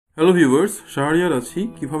Hello viewers, Shahriar আছি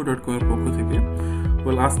কিভাবে.com এর পক্ষ থেকে।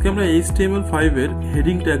 আজকে আমরা HTML5 এর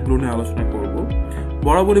হেডিং ট্যাগগুলো নিয়ে আলোচনা করব।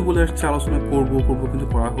 বরাবরই বলে আসছে আলোচনা করব কিন্তু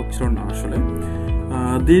করা হচ্ছিল না। আসলে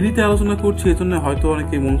দেরিতে আলোচনা করছি, এজন্য হয়তো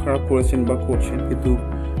অনেকে মন খারাপ করেছেন বা করছেন, কিন্তু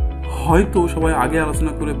হয়তো সবাই আগে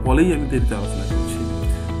আলোচনা করে বলেই আমি দেরিতে আলোচনা করছি।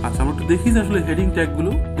 আচ্ছা, আমরা একটু দেখি যে আসলে হেডিং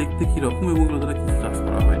ট্যাগগুলো দেখতে কিরকম এবং এগুলো দ্বারা কি কাজ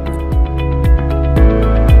করা হয়।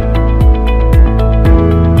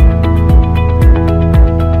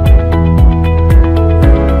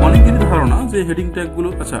 যে হেডিং ট্যাগগুলো,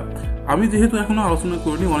 আচ্ছা আমি যেহেতু এখনো আলোচনা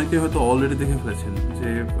করিনি, অনেকে হয়তো অলরেডি দেখে ফেলেছেন যে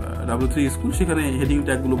W3 স্কুল, সেখানে হেডিং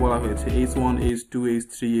ট্যাগগুলো বলা হয়েছে H1, H2,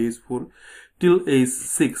 H3, H4 till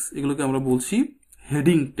H6, এগুলোকে আমরা বলছি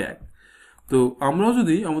হেডিং ট্যাগ। তো আমরাও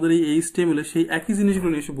যদি আমাদের এই HTML এ সেই একই জিনিসগুলো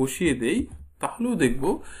নিয়ে এসে বসিয়ে দেই, তাহলেও দেখব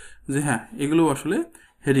যে হ্যাঁ, এগুলো আসলে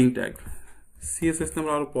হেডিং ট্যাগ। CSS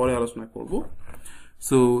আমরা আরো পরে আলোচনা করব।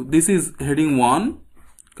 সো দিস ইজ হেডিং 1,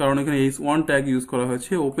 কারণ এখানে H1 ট্যাগ ইউজ করা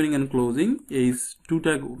হয়েছে, opening and closing. H2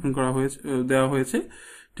 tag open করা হয়েছে, দেওয়া হয়েছে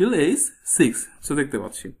till H6। সো দেখতে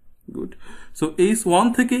পাচ্ছি, গুড। সো H1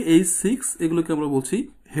 থেকে H6 এগুলোকে আমরা বলছি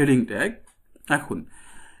হেডিং ট্যাগ। এখন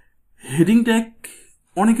হেডিং ট্যাগ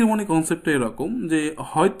অনেকের মনে কনসেপ্টটা এরকম যে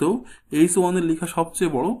হয়তো H1 এর লেখা সবচেয়ে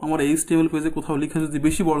বড়, আমার HTML পেজে কোথাও লেখা যদি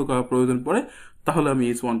বেশি বড় করার প্রয়োজন পড়ে, তাহলে আমি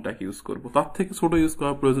H1 ট্যাগ ইউজ করব। তার থেকে ছোট ইউজ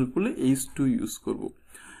করার প্রয়োজন পড়লে H2 ইউজ করব।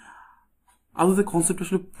 আদতে কনসেপ্ট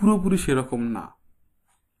আসলে পুরোপুরি সেরকম না।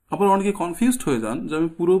 আবার অনেকে কনফিউজড হয়ে যান যে আমি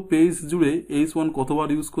পুরো পেজ জুড়ে H1 কতবার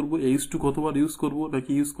ইউজ করব, H2 কতবার ইউজ করব,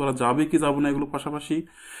 নাকি ইউজ করা যাবে কি যাবে না এগুলো পাশাপাশি,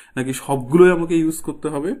 নাকি সবগুলোই আমাকে ইউজ করতে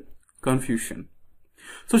হবে, কনফিউশন।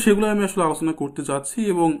 তো সেগুলো আমি আসলে আলোচনা করতে যাচ্ছি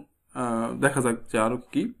এবং দেখা যাক যে আরো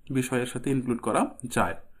কি বিষয়ের সাথে ইনক্লুড করা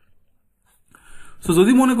যায়। সো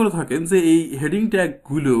যদি মনে করে থাকেন যে এই হেডিং ট্যাগ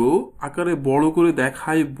গুলো আকারে বড় করে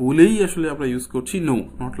দেখায় বলেই আসলে আমরা ইউজ করছি, নো,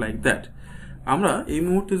 নট লাইক দ্যাট। আমরা এই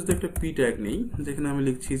মুহূর্তে যদি একটা পি ট্যাগ নেই, যেখানে আমি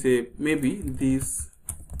লিখছি যে maybe this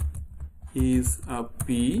is a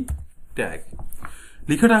P tag.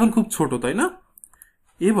 লেখাটা এখন খুব ছোট, তাই না?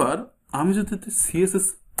 এবার আমি যদি সিএসএস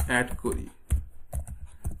অ্যাড করি,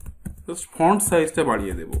 জাস্ট ফন্ট সাইজটা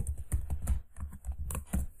বাড়িয়ে দেব,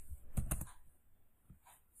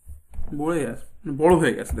 বড়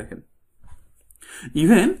হয়ে গেছে দেখেন।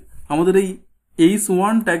 ইভেন আমাদের এই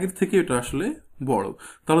H1 ট্যাগের থেকে এটা আসলে বড়।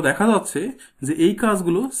 তাহলে দেখা যাচ্ছে যে এই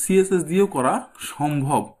কাজগুলো সিএসএস দিয়েও করা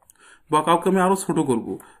সম্ভব। বা কাউকে আমি আরো ছোট করব,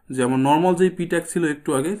 যে আমার নর্মাল যে পি ট্যাগ ছিল একটু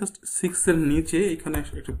আগে, জাস্ট 6 এর নিচে এখানে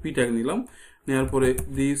একটা পি ট্যাগ নিলাম, নেওয়ার পরে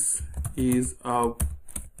this is a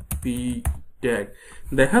P tag.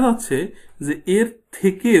 দেখা যাচ্ছে যে এর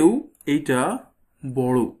থেকেও এইটা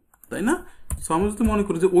বড়, তাই না? সো আমি যদি মনে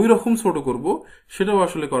করি যে ওই রকম ছোট করব, সেটাও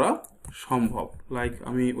আসলে করা সম্ভব। লাইক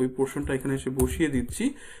আমি ওই পোর্শনটা এখানে এসে বসিয়ে দিচ্ছি,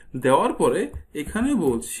 দেওয়ার পরে এখানে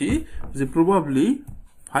বলছি যে probably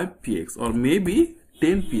 5px or maybe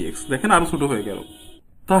 10px। দেখেন আরো ছোট হয়ে গেল।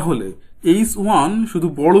 তাহলে H1 শুধু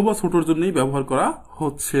বড় বা ছোটর জন্যই ব্যবহার করা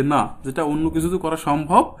হচ্ছে না, যেটা অন্য কিছুতে করা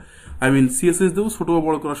সম্ভব। আই মিন সিএসএস দিয়েও ছোট বা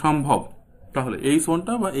বড় করা সম্ভব। তাহলে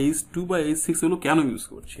H1টা বা H2 বা H6 এগুলো কেন ইউজ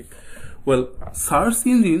করছি? ওয়েল, সার্চ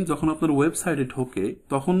ইঞ্জিন যখন আপনার ওয়েবসাইটে ঢোকে,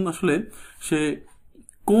 তখন আসলে সে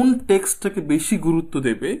কোন টেক্সটটাকে বেশি গুরুত্ব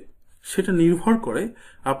দেবে সেটা নির্ভর করে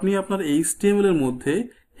আপনি আপনার HTML এর মধ্যে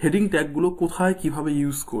হেডিং ট্যাগগুলো কোথায় কিভাবে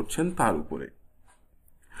ইউজ করছেন তার উপরে।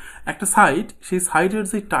 একটা সাইট, সেই সাইটের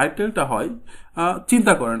যে টাইটেলটা হয়,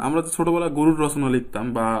 চিন্তা করেন আমরা যে ছোটবেলায় গরুর রচনা লিখতাম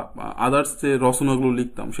বা আদার্স যে রচনাগুলো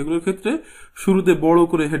লিখতাম, সেগুলোর ক্ষেত্রে শুরুতে বড়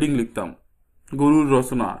করে হেডিং লিখতাম, গরুর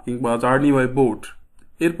রচনা কিংবা জার্নি বাই বোট।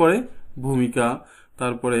 এরপরে ভূমিকা,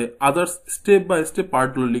 তারপরে আদার্স স্টেপ বাই স্টেপ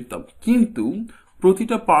পার্টগুলো লিখতাম। কিন্তু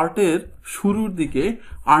প্রতিটা পার্টের শুরুর দিকে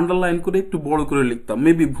আন্ডারলাইন করে একটু বড় করে লিখতাম,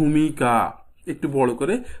 মেবি ভূমিকা একটু বড়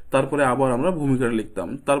করে, তারপরে আবার আমরা ভূমিকাটা লিখতাম।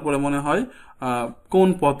 তারপরে মনে হয় কোন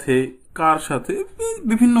পথে, কার সাথে,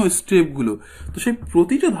 বিভিন্ন স্টেপগুলো। তো সেই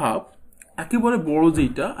প্রতিটা ধাপ একেবারে বড়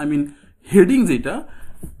যেটা, আই মিন হেডিং যেটা,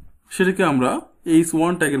 সেটাকে আমরা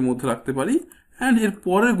H1 ট্যাগের মধ্যে রাখতে পারি, অ্যান্ড এর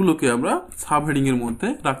পরের গুলোকে আমরা সাব হেডিং এর মধ্যে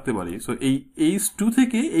রাখতে পারি। সো এই H2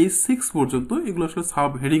 থেকে H6 পর্যন্ত এগুলো আসলে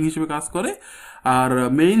সাব হেডিং হিসেবে কাজ করে, আর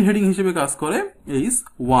মেইন হেডিং হিসেবে কাজ করে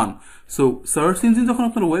H1। সো সার্চ ইঞ্জিন যখন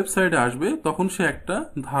আপনার ওয়েবসাইটে আসবে, তখন সে একটা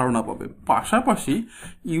ধারণা পাবে। পাশাপাশি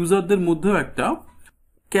ইউজারদের মধ্যেও একটা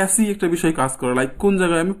ক্যাসি একটা বিষয় কাজ করে, লাইক কোন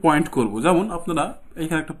জায়গায় আমি পয়েন্ট করব। যেমন আপনারা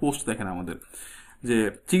এখানে একটা পোস্ট দেখেন আমাদের, যে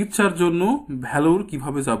চিকিৎসার জন্য ভ্যালোর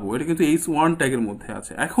কিভাবে যাব, এটা কিন্তু H1 ট্যাগের মধ্যে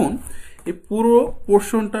আছে। এখন এই পুরো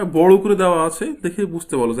পোর্শনটা বড় করে দেওয়া আছে, দেখে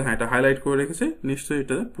বুঝতে পারলো যে হ্যাঁ, এটা হাইলাইট করে রেখেছে, নিশ্চয়ই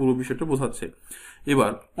এটা পুরো বিষয়টা বোঝাচ্ছে।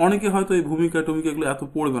 এবার অনেকে হয়তো এই ভূমিকা টমিকা এগুলো এত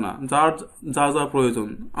পড়বে না, যার যা যা প্রয়োজন,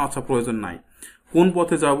 আচ্ছা প্রয়োজন নাই। কোন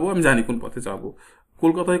পথে যাব, আমি জানি কোন পথে যাব,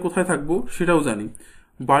 কলকাতায় কোথায় থাকবো সেটাও জানি,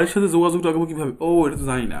 বাড়ির সাথে যোগাযোগ রাখবো কিভাবে? ও, এটা তো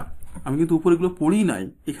জানি না, আমি কিন্তু উপরে এগুলো পড়ি নাই,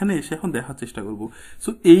 এখানে এসে এখন দেখার চেষ্টা করব। সো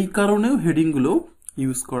এই কারণেও হেডিংগুলো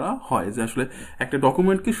ইউজ করা হয়, যে আসলে একটা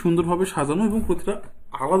ডকুমেন্টকে সুন্দরভাবে সাজানো এবং প্রতিটা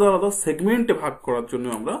আলাদা আলাদা সেগমেন্টে ভাগ করার জন্য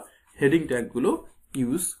আমরা হেডিং ট্যাগগুলো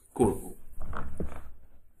ইউজ করব।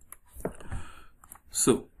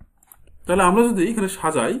 সো তাহলে আমরা যদি এখানে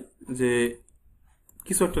সাজাই, যে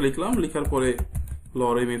কিছু একটা লিখলাম, লেখার পরে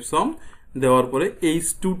লরেম ইপসম দেওয়ার পরে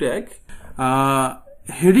এইচ2 ট্যাগ,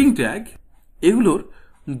 হেডিং ট্যাগ, এগুলোর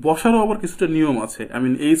বসারও আবার কিছুটা নিয়ম আছে। আই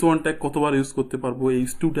মিন এইচ1 ট্যাগ কতবার ইউজ করতে পারবো,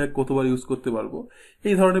 এইচ2 ট্যাগ কতবার ইউজ করতে পারবো,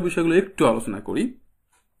 এই ধরনের বিষয়গুলো একটু আলোচনা করি।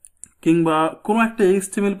 কিংবা কোনো একটা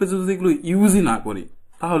এইচটিএমএল পেজে যদি এগুলো ইউজই না করি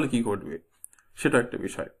তাহলে কি ঘটবে, সেটা একটা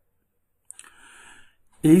বিষয়।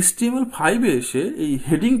 HTML5 এ এসে এই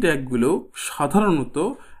হেডিং ট্যাগগুলো সাধারণত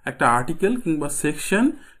একটা আর্টিকেল কিংবা সেকশন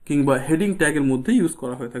কিংবা হেডিং ট্যাগের মধ্যে ইউজ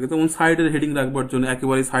করা হয়ে থাকে। যেমন সাইটের হেডিং রাখবার জন্য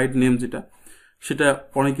একেবারে সাইট নেম যেটা, সেটা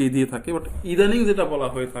অনেকেই দিয়ে থাকে। বাট ইদানিং যেটা বলা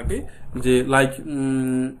হয়ে থাকে যে লাইক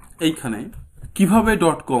এইখানে কিভাবে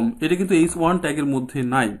 .com, এটা কিন্তু h1 ট্যাগের মধ্যে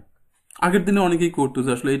নাই। আগের দিনে অনেকেই করতো যে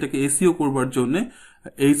আসলে এটাকে এসইও করবার জন্য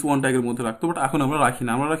h1 ট্যাগের মধ্যে রাখতো, বাট এখন আমরা রাখি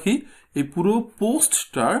না। আমরা রাখি এই পুরো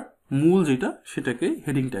পোস্টটার মূল যেটা, সেটাকে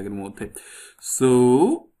হেডিং ট্যাগের মধ্যে। সো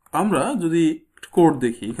আমরা যদি কোড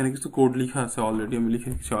দেখি, এখানে কিছু কোড লেখা আছে অলরেডি, আমি লিখে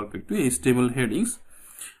রেখেছি অল্প একটু। HTML হেডিংস,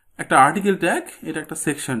 একটা আর্টিকেল ট্যাগ, এটা একটা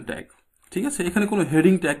সেকশন ট্যাগ, ঠিক আছে। এখানে কোনো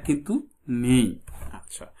হেডিং ট্যাগ কিন্তু নেই।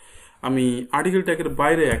 আচ্ছা, আমি আর্টিকেল ট্যাগের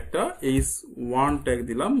বাইরে একটা h1 ট্যাগ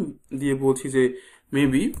দিলাম, দিয়ে বলছি যে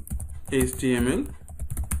মেবি HTML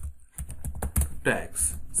ট্যাগস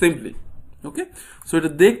সিম্পলি। ওকে, সো এটা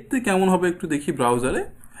দেখতে কেমন হবে একটু দেখি ব্রাউজারে।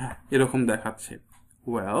 হ্যাঁ, এরকম দেখাচ্ছে।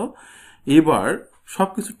 ওয়েল, এবার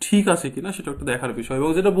সবকিছু ঠিক আছে কিনা সেটা একটু দেখার বিষয়। এবং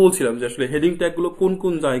যেটা বলছিলাম যে আসলে হেডিং ট্যাগগুলো কোন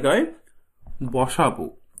কোন জায়গায় বসাবো,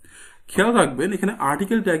 খেয়াল রাখবেন এখানে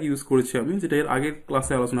আর্টিকেল ট্যাগ ইউজ করেছি আমি, যেটা এর আগের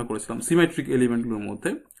ক্লাসে আলোচনা করেছিলাম সিমেট্রিক এলিমেন্টগুলোর মধ্যে,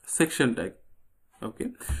 সেকশন ট্যাগ। ওকে,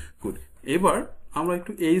 গুড। এবার আমরা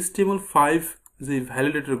একটু HTML5 যে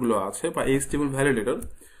ভ্যালিডেটরগুলো আছে বা HTML validator,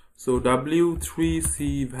 so W3C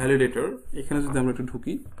validator, এখানে যদি আমরা একটু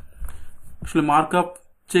ঢুকি, আসলে মার্কআপ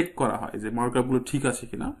চেক করা হয় যে মার্কআপগুলো ঠিক আছে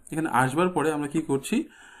কিনা। এখানে আসবার পরে আমরা কি করছি,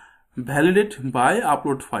 ভ্যালিডেট বাই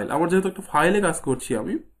আপলোড ফাইল। আমার যেহেতু একটা ফাইলে কাজ করছি,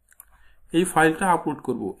 আমি এই ফাইলটা আপলোড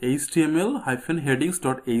করব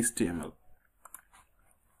html-headings.html।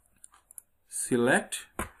 সিলেক্ট,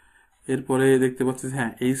 এরপরে দেখতে পাচ্ছি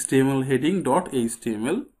হ্যাঁ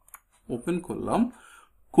html-heading.html ওপেন করলাম।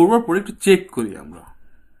 করবার পরে একটু চেক করি, আমরা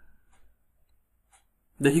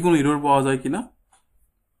দেখি কোনো এরর পাওয়া যায় কিনা।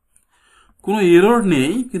 কোনো এরর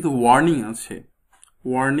নেই, কিন্তু ওয়ার্নিং আছে।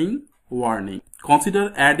 ওয়ার্নিং, ওয়ার্নিং, কনসিডার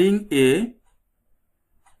অ্যাডিং এ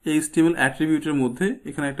HTML অ্যাট্রিবিউটের মধ্যে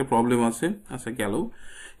এখানে একটা প্রবলেম আছে। আচ্ছা, গেল।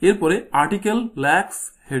 এরপরে article lakhs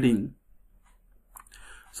heading.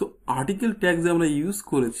 So article tag যে আমরা ইউজ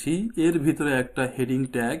করেছি, এর ভিতরে একটা হেডিং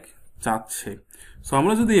ট্যাগ চাচ্ছে। সো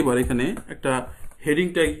আমরা যদি এবার এখানে একটা হেডিং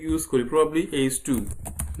ট্যাগ ইউজ করি, probably h2,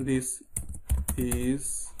 this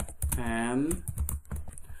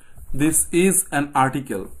is an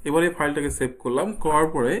article. এবার এই ফাইলটাকে সেভ করলাম, করার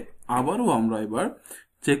পরে আবারও আমরা এবার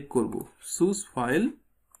চেক করব। চুজ ফাইল,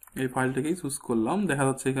 এই ফাইলটাকেই চুজ করলাম, দেখা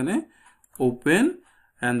যাচ্ছে এখানে ওপেন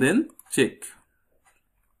অ্যান্ড দেন চেক।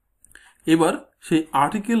 এবার সেই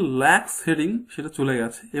আর্টিকেল ল্যাক্স হেডিং সেটা চলে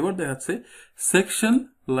গেছে। এবার দেখাচ্ছে section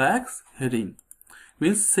lakhs heading,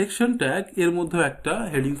 means section tag এর মধ্যে একটা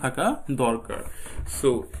হেডিং থাকা দরকার। সো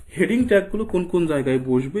হেডিং ট্যাগগুলো কোন কোন জায়গায়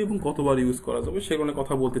বসবে এবং কতবার ইউজ করা যাবে সেগুলো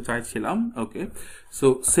কথা বলতে চাইছিলাম। ওকে, সো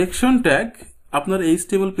সেকশন ট্যাগ, আপনার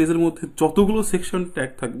HTML পেজের মধ্যে যতগুলো সেকশন ট্যাগ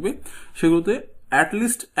থাকবে সেগুলোতে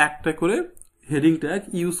অ্যাটলিস্ট একটা করে হেডিং ট্যাগ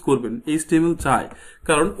ইউজ করবেন। HTML চায়,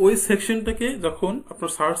 কারণ ওই সেকশনটাকে যখন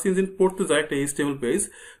আপনার সার্চ ইঞ্জিন পড়তে যায় একটা HTML পেজ,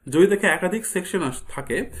 যদি দেখে একাধিক সেকশন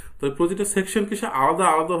থাকে, তাহলে প্রতিটা সেকশনকে সে আলাদা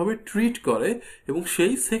আলাদাভাবে ট্রিট করে এবং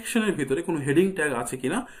সেই সেকশনের ভিতরে কোনো হেডিং ট্যাগ আছে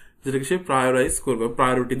কিনা যেটাকে সে প্রায়োরাইজ করবে,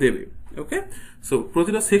 প্রায়োরিটি দেবে। ওকে, সো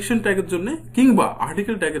প্রতিটা সেকশন ট্যাগের জন্য কিংবা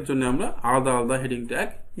আর্টিকেল ট্যাগের জন্য আমরা আলাদা আলাদা হেডিং ট্যাগ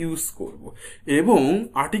ইউজ করব এবং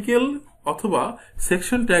আর্টিকেল অথবা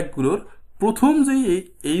সেকশন ট্যাগগুলোর প্রথম যে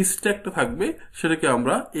এইচ ট্যাগটা থাকবে সেটাকে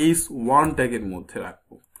আমরা h1 ট্যাগের মধ্যে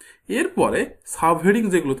রাখবো। এরপরে সাবহেডিং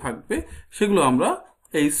যেগুলো থাকবে সেগুলো আমরা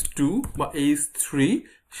h2 বা h3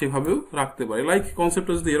 সেভাবেও রাখতে পারি। লাইক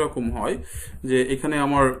কনসেপ্টটা যদি এরকম হয় যে এখানে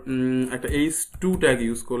আমার একটা h2 ট্যাগ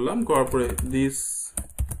ইউজ করলাম, করার পরে দিস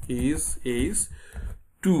ইজ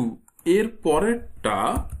h2, এর পরেরটা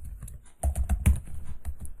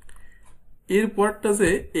যে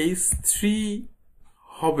h3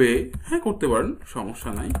 হবে, হ্যাঁ করতে পারেন,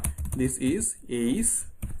 সমস্যা নাই। This is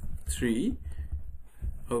h3,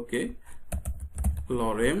 okay,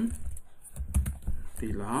 lorem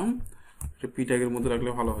দিলাম, পি ট্যাগের মধ্যে রাখলে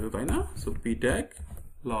ভালো হতো তাই না? সো পি ট্যাগ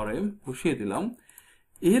লরেম বসিয়ে দিলাম।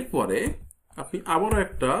 এরপরে আপনি আবারও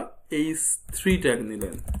একটা h3 ট্যাগ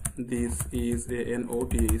নিলেন, this is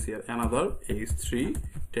ANOTHER another h3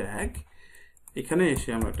 tag. এখানে এসে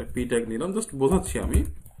আমরা একটা পি ট্যাগ নিলাম, জাস্ট বোঝাচ্ছি আমি,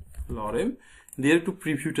 লরেম দিয়ে একটু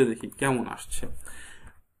প্রিভিউটা দেখি কেমন আসছে।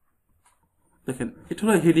 দেখেন এটা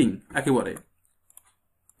হলো হেডিং একেবারে,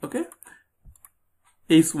 ওকে,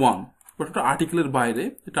 h1, ওটা আর্টিকেলের বাইরে,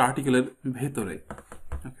 এটা আর্টিকেলের ভেতরে,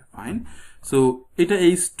 ওকে ফাইন। সো এটা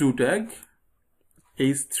h2 tag,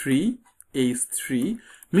 h3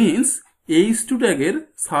 means h2 ট্যাগের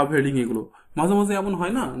সাব হেডিং এগুলো। মাঝে মাঝে এমন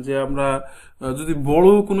হয় না যে আমরা যদি বড়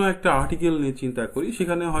কোনো একটা আর্টিকেল নিয়ে চিন্তা করি,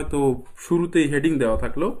 সেখানে হয়তো শুরুতেই হেডিং দেওয়া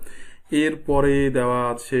থাকলো, এরপরে দেওয়া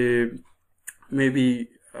আছে মেবি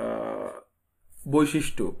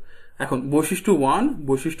বৈশিষ্ট্য। এখন বৈশিষ্ট্য 1,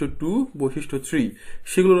 বৈশিষ্ট্য 2, বৈশিষ্ট্য 3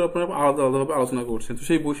 সেগুলোর আপনারা আলাদা আলাদাভাবে আলোচনা করছেন। তো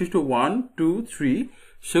সেই বৈশিষ্ট্য 1, 2, 3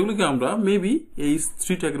 সেগুলোকে আমরা মেবি h3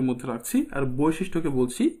 ট্যাগের মধ্যে রাখছি, আর বৈশিষ্ট্যকে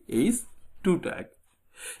বলছি h2 ট্যাগ।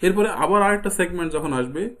 এরপরে আবার আরেকটা সেগমেন্ট যখন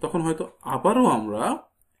আসবে তখন হয়তো আবারও আমরা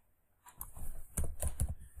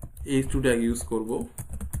h2 ট্যাগ ইউজ করব।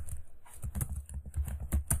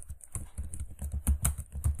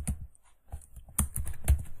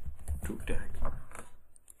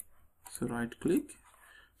 রাইট ক্লিক,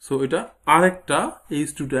 সো এটা আরেকটা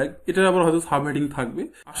h2 ট্যাগ, এটার আবার হয়তো সাব হেডিং থাকবে।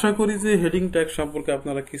 আশা করি যে হেডিং ট্যাগ সম্পর্কে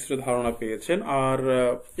আপনারা কিছুটা ধারণা পেয়েছেন। আর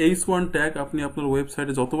h1 ট্যাগ আপনি আপনার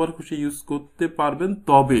ওয়েবসাইটে যতবার খুশি ইউজ করতে পারবেন,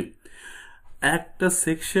 তবে একটা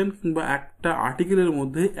সেকশন কিংবা একটা আর্টিকেলের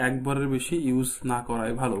মধ্যে একবারের বেশি ইউজ না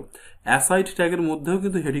করাই ভালো। অ্যাসাইড ট্যাগের মধ্যেও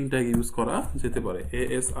কিন্তু হেডিং ট্যাগ ইউজ করা যেতে পারে,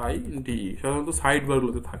 ASIDE সাধারণত সাইড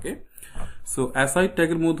বারগুলোতে থাকে। সো অ্যাসাইড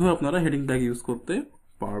ট্যাগের মধ্যেও আপনারা হেডিং ট্যাগ ইউজ করতে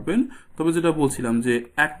পারবেন। তবে যেটা বলছিলাম যে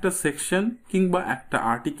একটা সেকশন কিংবা একটা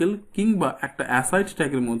আর্টিকেল কিংবা একটা অ্যাসাইড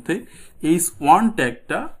ট্যাগের মধ্যে h1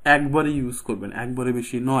 ট্যাগটা একবারই ইউজ করবেন, একবারে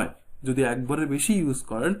বেশি নয়। যদি একবারে বেশি ইউজ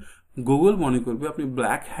করেন, গুগল মনে করবে আপনি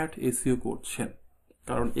ব্ল্যাক হ্যাট এসইও করছেন।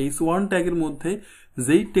 কারণ h1 ট্যাগের মধ্যে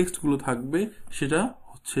যেই টেক্সটগুলো থাকবে সেটা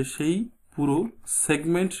হচ্ছে সেই পুরো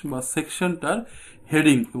সেগমেন্ট বা সেকশনটার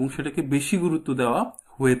হেডিং, এবং সেটাকে বেশি গুরুত্ব দেওয়া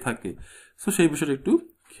হয়ে থাকে। সো সেই বিষয়টা একটু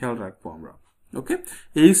খেয়াল রাখবো আমরা। ওকে,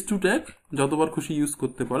 h2 ট্যাগ যতবার খুশি ইউজ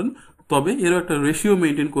করতে পারেন, তবে এরও একটা রেশিও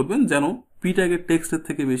মেনটেন করবেন যেন পি ট্যাগের টেক্সটের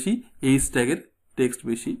থেকে বেশি h ট্যাগের টেক্সট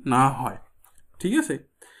বেশি না হয়। ঠিক আছে,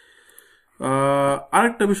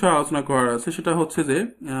 আরেকটা বিষয় আলোচনা করার আছে, সেটা হচ্ছে যে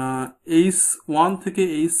h1 থেকে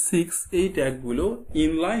h6 এই ট্যাগগুলো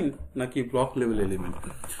ইনলাইন নাকি ব্লক লেভেল এলিমেন্ট।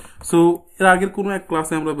 সো এর আগের কোনো এক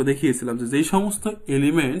ক্লাসে আমরা দেখিয়েছিলাম যে যেই সমস্ত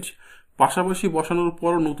এলিমেন্ট পাশাপাশি বসানোর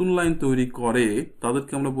পর নতুন লাইন তৈরি করে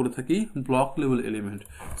তাদেরকে আমরা বলে থাকি ব্লক লেভেল এলিমেন্ট।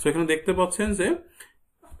 সো এখানে দেখতে পাচ্ছেন যে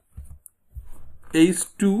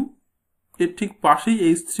h2 এর ঠিক পাশেই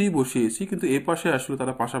h3 বসিয়েছি, কিন্তু এ পাশে আসলে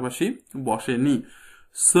তারা পাশাপাশি বসেনি।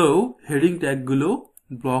 So heading ট্যাগগুলো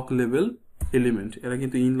block level element, এরা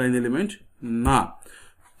কিন্তু ইনলাইন এলিমেন্ট না।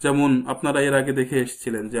 যেমন আপনারা এর আগে দেখে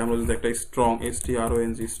এসেছিলেন যে আমরা যদি একটা strong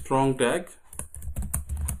strong strong tag,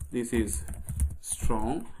 this is strong,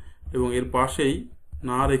 এবং এর পাশেই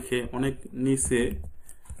না রেখে অনেক নিচে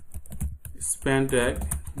span tag,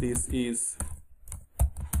 this is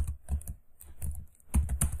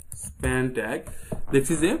span tag,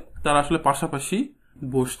 দেখছি যে তারা আসলে পাশাপাশি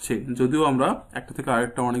বসছে, যদিও আমরা একটা থেকে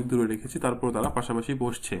আরেকটা অনেক দূরে রেখেছি, তারপর তারা পাশাপাশি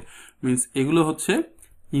বসছে। মিনস এগুলো হচ্ছে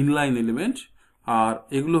ইনলাইন এলিমেন্ট, আর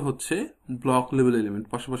এগুলো হচ্ছে ব্লক লেভেল এলিমেন্ট।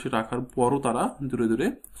 পাশাপাশি রাখার পরও তারা দূরে দূরে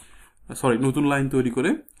নতুন লাইন তৈরি করে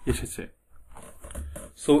এসেছে।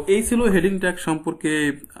 সো এই ছিল হেডিং ট্যাগ সম্পর্কে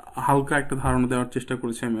হালকা একটা ধারণা দেওয়ার চেষ্টা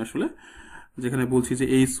করেছি আমি আসলে, যেখানে বলছি যে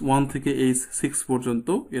h1 থেকে h6 পর্যন্ত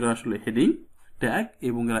এরা আসলে হেডিং ট্যাগ,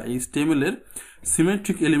 এবং এরা HTML এর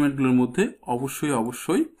সিমেট্রিক এলিমেন্টগুলোর মধ্যে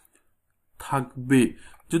অবশ্যই থাকবে।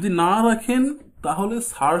 যদি না রাখেন তাহলে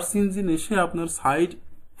সার্চ ইঞ্জিন এসে আপনার সাইট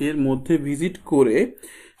এর মধ্যে ভিজিট করে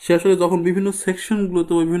সে আসলে যখন বিভিন্ন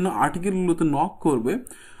সেকশনগুলোতে বিভিন্ন আর্টিকেলগুলোতে নক করবে,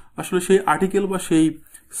 আসলে সেই আর্টিকেল বা সেই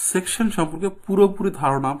সেকশন সম্পর্কে পুরোপুরি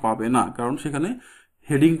ধারণা পাবে না, কারণ সেখানে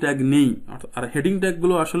হেডিং ট্যাগ নেই। আর হেডিং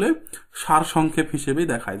ট্যাগগুলো আসলে সার সংক্ষেপ হিসেবেই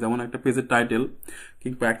দেখায়, যেমন একটা পেজের টাইটেল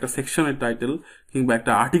কিংবা একটা সেকশনের টাইটেল কিংবা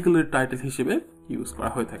একটা আর্টিকেলের টাইটেল হিসেবে ইউজ করা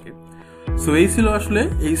হয়ে থাকে। সো এই ছিল আসলে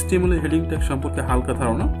HTML এর হেডিং ট্যাগ সম্পর্কে হালকা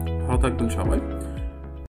ধারণা। ভালো থাকবেন সবাই।